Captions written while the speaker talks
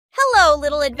Hello,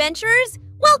 little adventurers!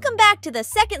 Welcome back to the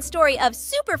second story of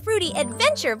Super Fruity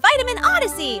Adventure Vitamin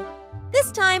Odyssey!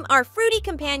 This time, our fruity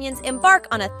companions embark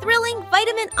on a thrilling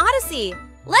Vitamin Odyssey.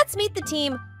 Let's meet the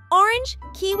team Orange,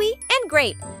 Kiwi, and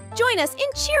Grape. Join us in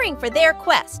cheering for their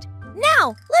quest.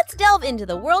 Now, let's delve into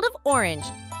the world of Orange,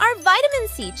 our Vitamin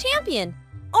C champion.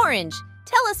 Orange,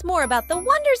 tell us more about the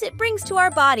wonders it brings to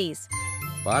our bodies.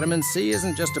 Vitamin C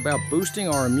isn't just about boosting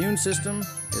our immune system.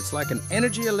 It's like an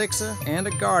energy elixir and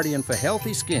a guardian for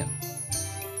healthy skin.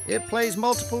 It plays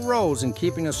multiple roles in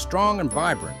keeping us strong and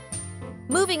vibrant.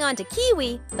 Moving on to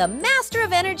Kiwi, the master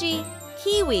of energy.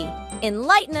 Kiwi,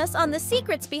 enlighten us on the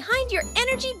secrets behind your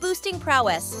energy-boosting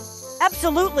prowess.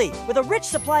 Absolutely! With a rich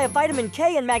supply of vitamin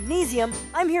K and magnesium,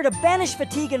 I'm here to banish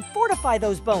fatigue and fortify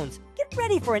those bones. Get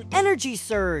ready for an energy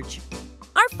surge.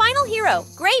 Our final hero,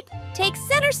 Grape, takes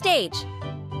center stage.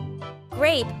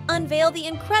 Grape, unveil the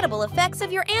incredible effects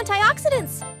of your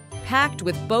antioxidants. Packed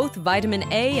with both vitamin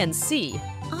A and C,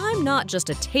 I'm not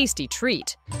just a tasty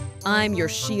treat. I'm your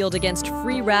shield against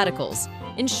free radicals,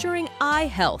 ensuring eye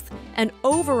health and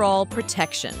overall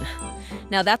protection.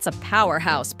 Now that's a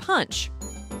powerhouse punch.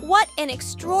 What an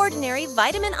extraordinary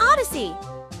Vitamin Odyssey!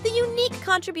 The unique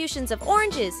contributions of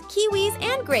oranges, kiwis,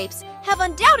 and grapes have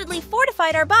undoubtedly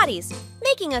fortified our bodies,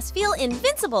 making us feel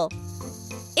invincible.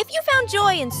 If you found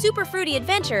joy in Super Fruity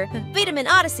Adventure, Vitamin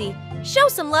Odyssey, show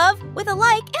some love with a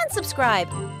like and subscribe.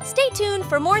 Stay tuned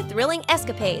for more thrilling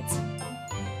escapades.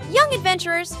 Young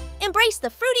adventurers, embrace the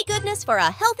fruity goodness for a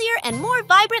healthier and more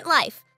vibrant life.